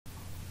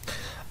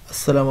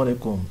Assalamu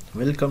alaikum.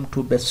 Welcome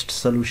to Best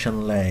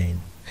Solution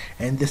Line.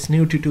 In this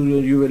new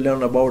tutorial you will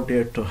learn about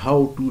it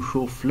how to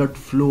show flood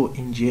flow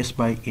in GIS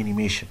by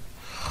animation.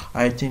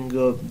 I think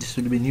this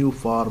will be new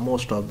for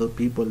most of the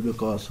people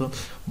because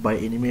by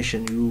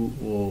animation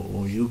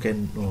you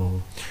can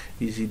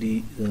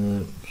easily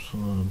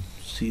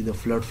see the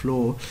flood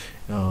flow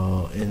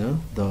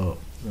in the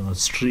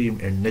stream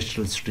and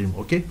natural stream.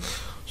 Okay,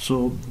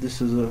 so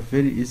this is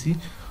very easy.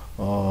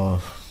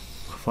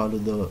 Follow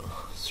the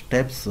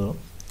steps.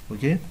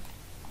 Okay,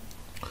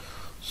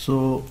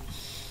 so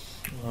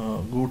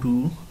go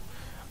to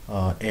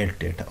add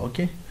data.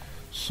 Okay,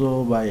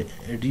 so by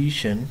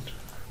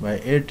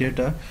add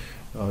data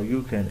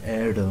you can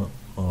add a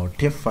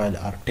TIFF file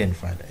or 10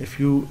 file. If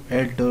you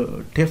add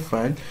the TIFF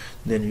file,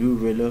 then you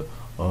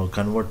will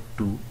convert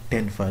to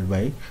 10 file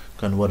by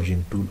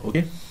converging tool.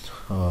 Okay,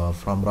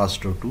 from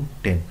raster to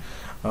 10,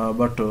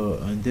 but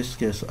in this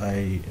case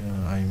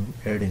I'm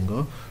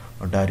adding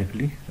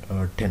directly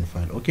 10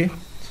 file. Okay,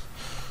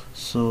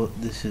 so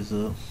this is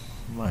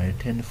my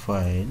 10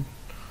 file.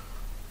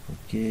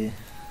 Okay,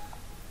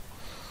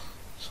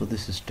 so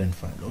this is 10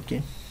 file.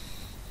 Okay,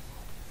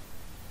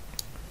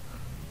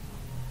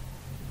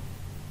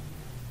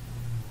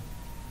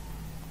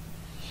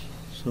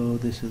 so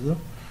this is a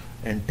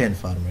N10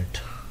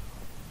 format,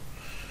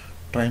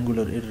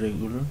 triangular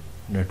irregular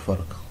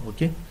network.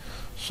 Okay,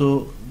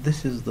 so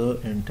this is the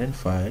N10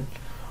 file.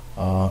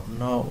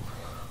 Now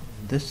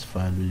this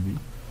file will be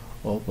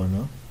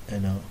open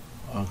in a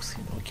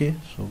arcscene. Okay,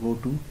 so go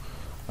to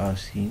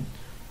arcscene.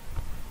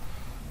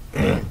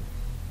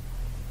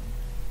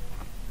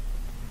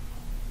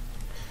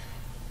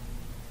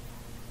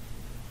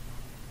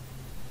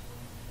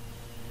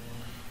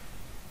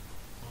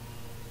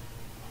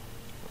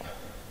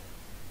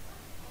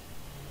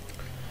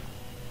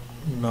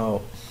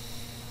 Now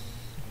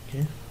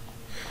okay,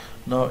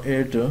 now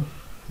add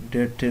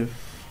dative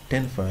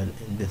 10 file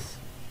in this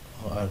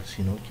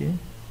arcscene. Okay,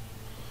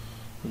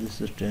 so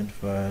this is 10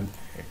 file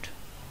 8.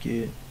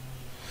 Okay,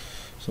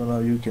 so now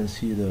you can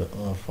see the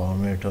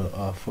format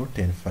of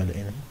 10 file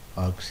in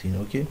arcscene.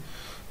 Okay,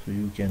 so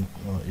you can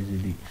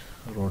easily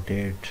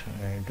rotate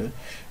and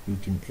you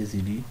can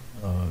easily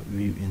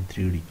view in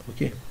 3D.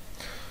 Okay,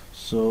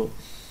 so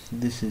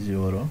this is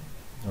your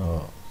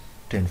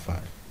 10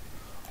 file.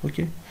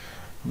 Okay,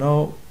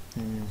 now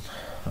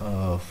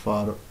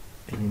for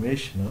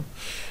animation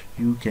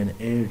you can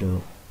add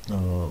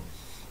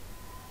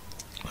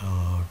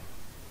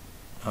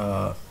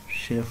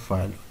shape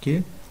file.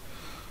 Okay,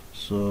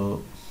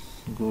 so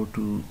go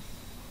to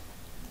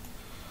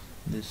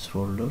this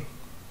folder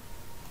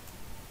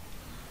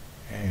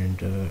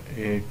and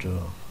add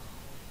a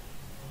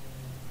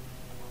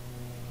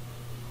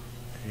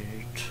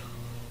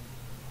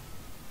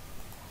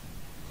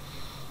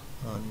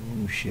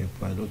new shape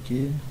file.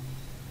 Okay,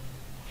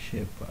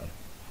 shape file.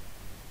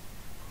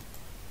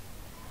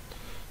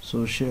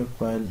 So shape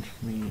file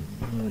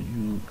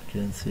you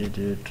can say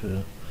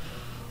that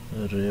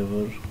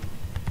river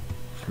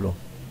flow.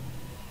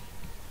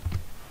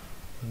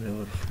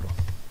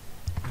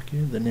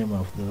 Okay, the name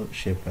of the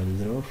shape file is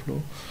river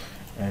flow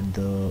and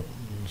the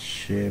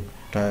shape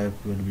type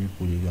will be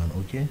polygon.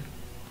 Okay,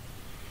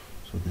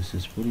 so this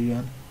is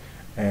polygon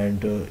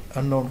and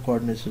unknown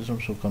coordinate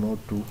system, so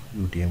convert to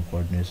UTM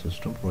coordinate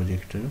system,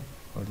 projected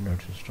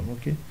coordinate system.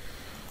 Okay,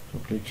 so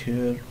click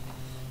here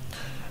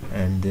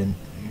and then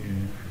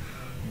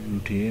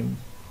UTM.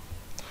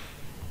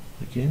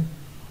 Okay,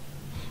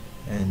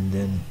 and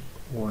then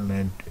old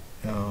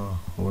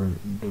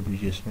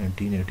WGS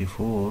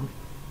 1984,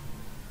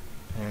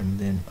 and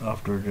then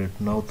after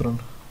that northern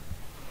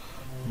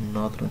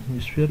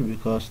hemisphere,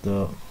 because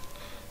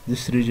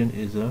this region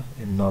is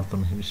in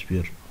northern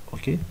hemisphere.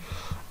 Okay,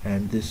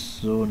 and this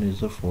zone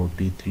is a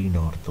 43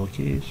 north.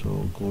 Okay,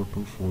 so go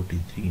to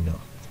 43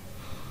 north.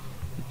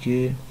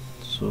 Okay,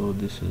 so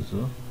this is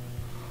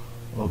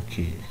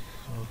okay.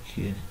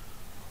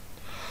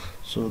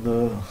 So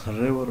the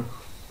river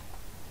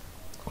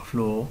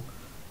flow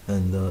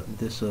and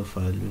this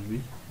file will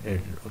be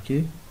added.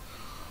 Okay,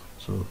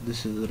 so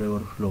this is the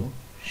river flow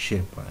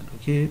shape file.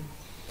 Okay,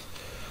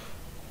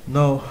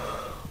 now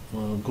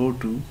go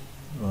to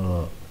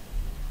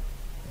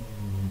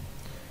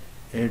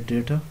add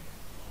data.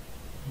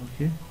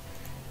 Okay,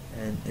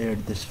 and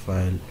add this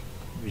file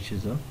which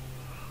is a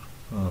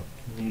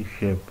new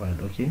shape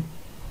file. Okay,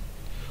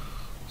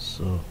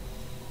 so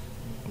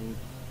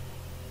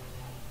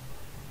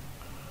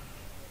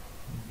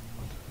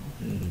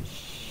there is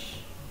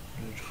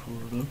red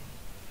folder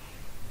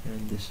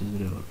and this is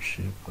river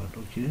shape file.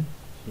 Okay,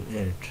 so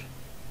add.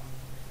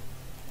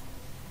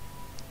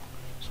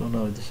 So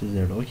now this is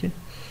add. Okay,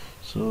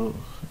 so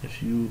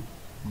if you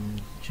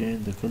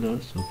change the color,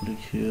 so click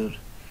here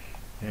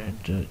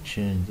and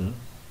change the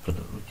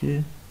color.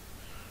 Okay,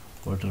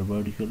 water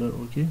body color.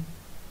 Okay,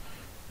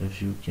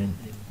 if you can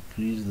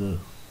increase the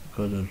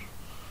color,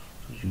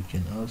 so you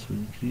can also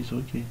increase.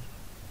 Okay,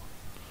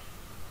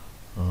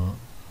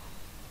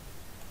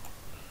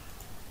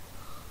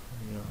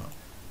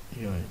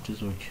 yeah, it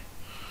is okay.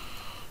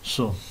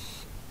 So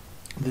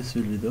this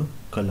will be the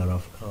color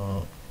of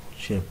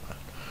shape file.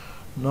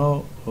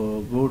 Now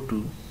go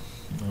to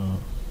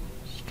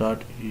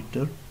start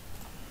editor,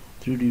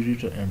 3D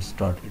editor, and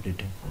start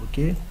editing.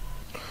 Okay,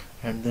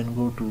 and then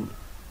go to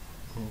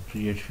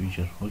create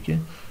feature. Okay,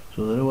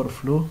 so the river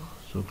flow,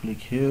 so click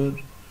here,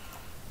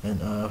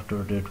 and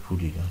after that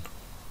polygon.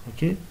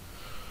 Okay,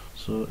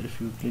 so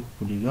if you click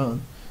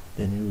polygon,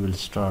 then you will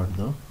start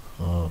the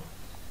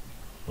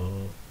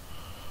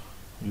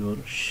your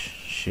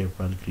shape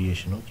file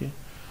creation. Okay,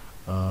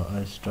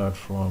 I start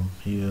from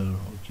here.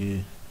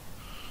 Okay,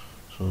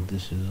 so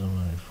this is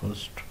my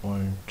first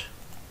point,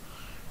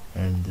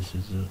 and this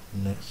is the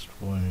next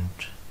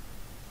point,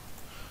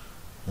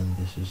 and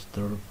this is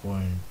third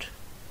point.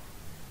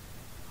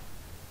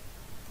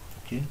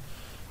 Okay,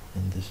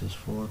 and this is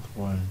fourth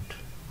point.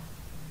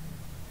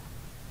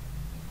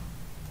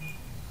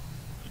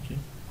 Okay,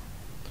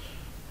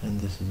 and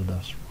this is the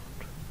last point.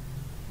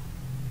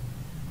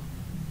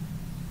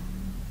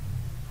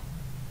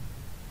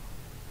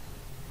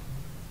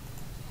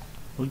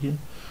 Okay,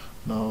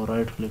 now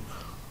right click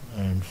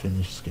and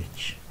finish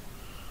sketch.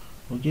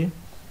 Okay,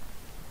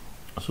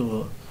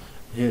 so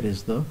here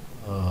is the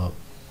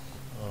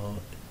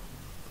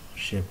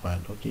shape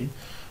file. Okay,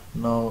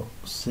 now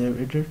save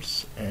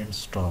edits and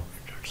stop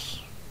edits.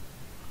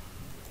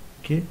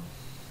 Okay,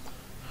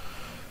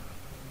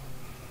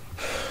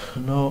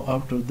 now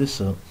after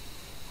this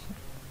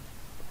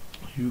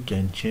you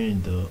can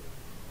change the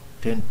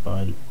tent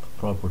file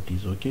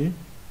properties. Okay,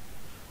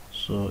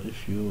 so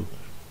if you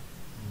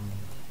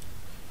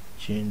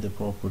change the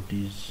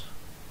properties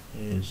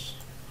is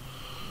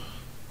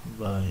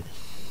by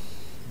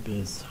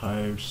base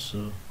heights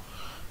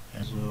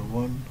as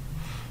 1,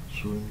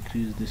 so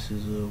increase this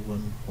is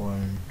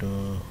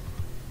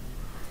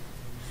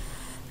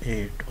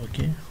 1.8.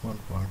 okay,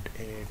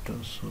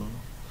 1.8,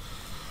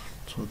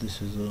 so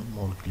this is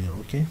more clear.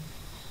 Okay,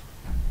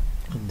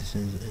 and this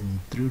is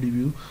in 3D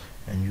view,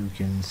 and you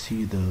can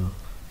see the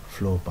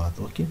flow path.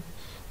 Okay,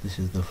 this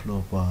is the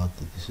flow path,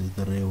 this is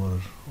the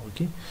river.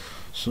 Okay,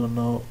 so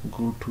now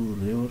go to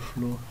river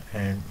flow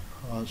and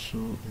also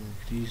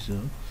increase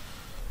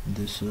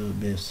this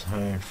base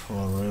height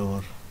for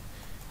river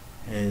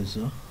as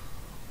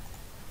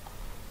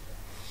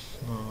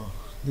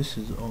this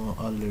is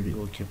already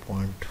okay,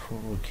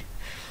 0.4. okay,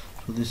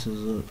 so this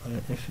is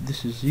if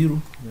this is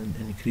 0, then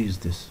increase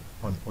this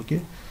one.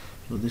 Okay,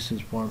 so this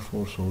is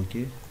 0.4, so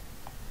okay,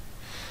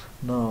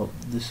 now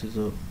this is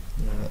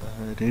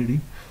ready.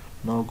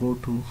 Now go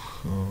to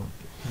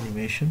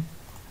animation,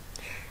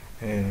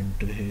 and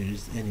here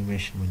is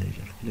animation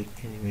manager. Click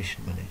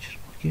animation manager.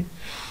 Okay,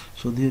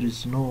 so there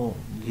is no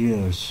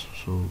layers,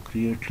 so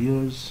create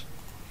layers.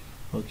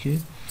 Okay,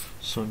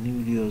 so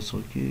new layers.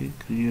 Okay,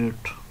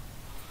 create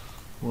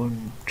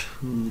 1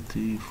 2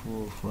 3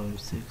 4 5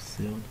 6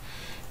 7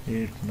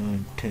 8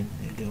 9 10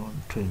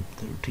 11 12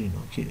 13.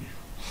 Okay,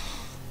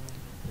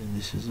 and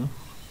this is a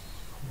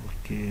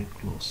okay,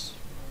 close.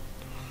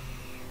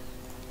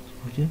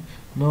 Okay,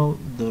 now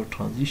the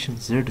transition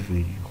Z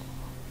value,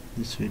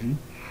 this value,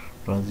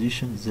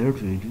 transition Z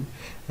value,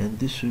 and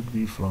this will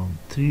be from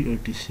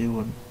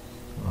 387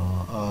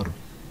 or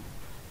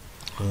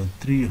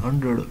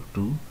 300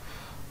 to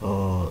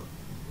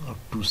up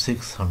to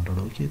 600.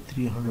 Okay,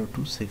 300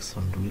 to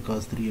 600,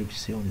 because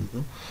 387 is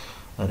the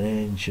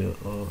range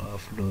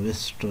of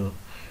lowest the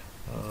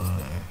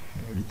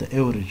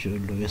average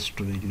lowest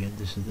value, and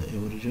this is the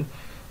average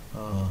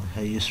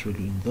highest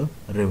value in the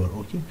river.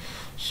 Okay,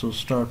 so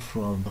start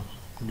from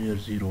near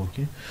 0.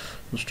 Okay,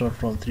 so start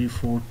from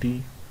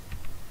 340,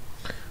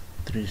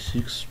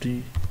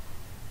 360,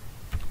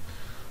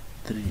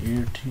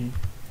 380,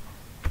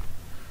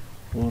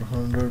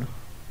 400,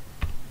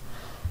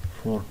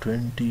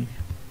 420,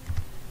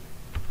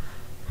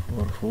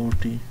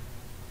 440,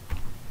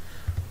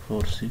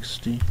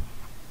 460,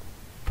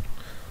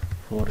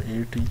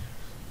 480,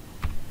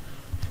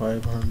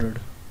 500,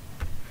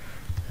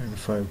 and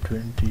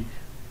 520,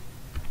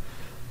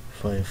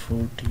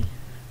 540,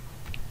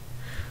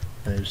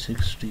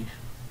 560,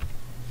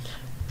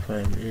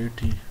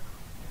 580,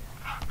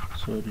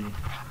 sorry,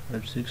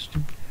 560,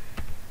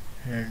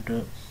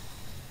 and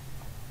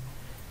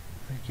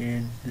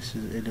again this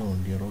is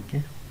 11 layer.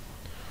 Okay,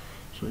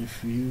 so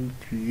if you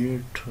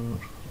create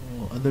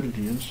other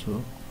layers,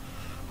 so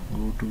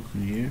go to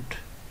create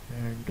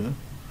and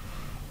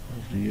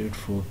create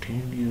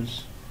 14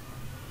 layers.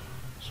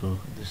 So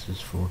this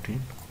is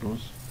 14,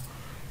 close,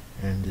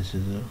 and this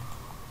is a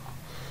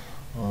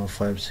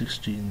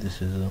 516,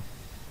 this is a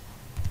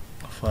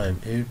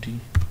 580.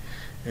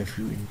 If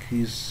you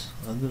increase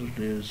other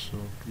layers, so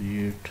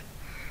create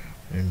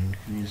and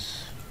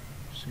increase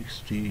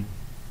 16,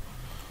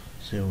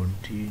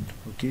 17.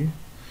 Okay,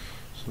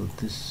 so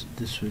this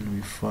will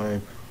be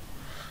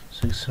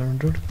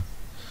 600,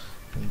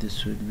 and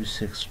this will be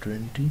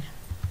 620,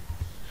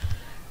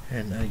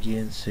 and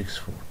again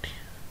 640.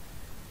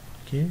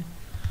 Okay,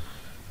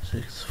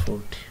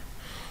 640.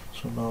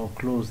 So now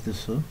close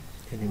this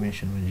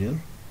animation manager,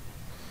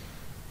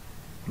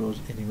 close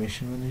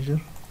animation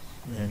manager,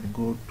 and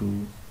go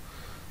to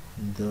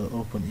the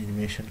open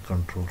animation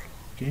control.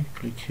 Okay,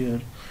 click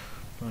here.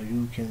 Now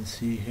you can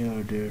see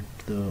here that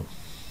the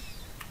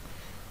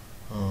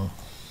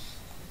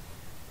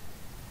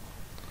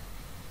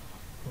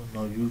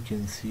now you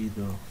can see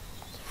the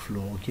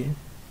flow. Okay,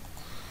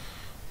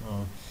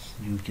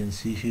 you can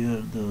see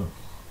here the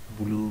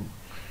blue,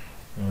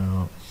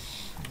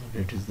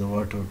 that is the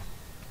water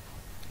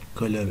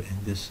color in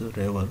this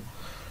river.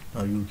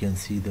 Now you can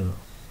see the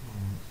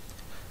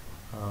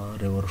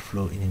river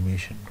flow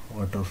animation,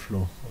 water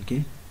flow.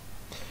 Okay,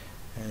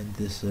 and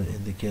this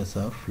in the case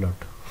of flood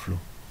flow.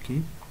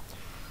 Okay,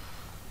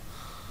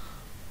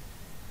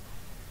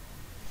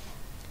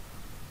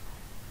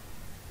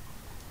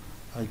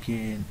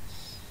 again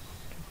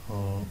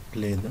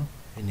play the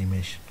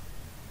animation.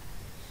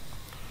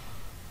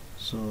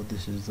 So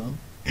this is the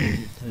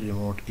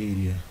remote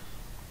area,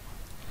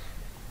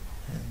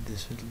 and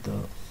this is the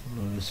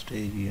lowest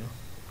area.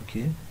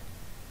 Okay,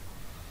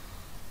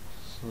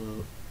 so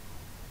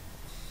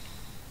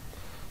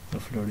the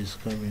flood is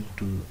coming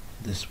to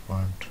this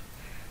point,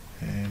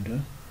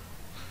 and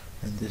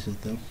this is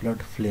the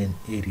floodplain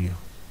area,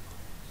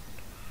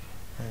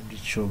 and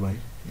it's shown by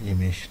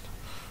animation.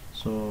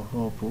 So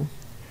hope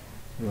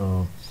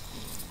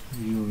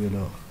you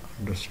will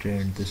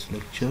understand this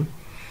lecture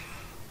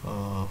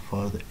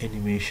for the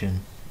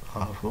animation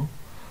of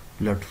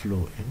flood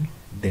flow in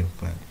DEM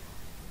file.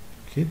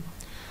 Okay,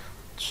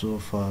 so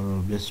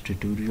for best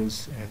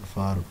tutorials and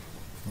for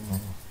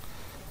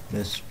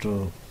best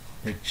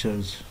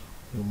lectures,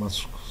 you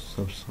must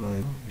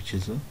subscribe, which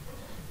is a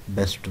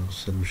best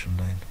solution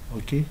line.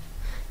 Okay,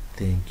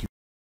 thank you.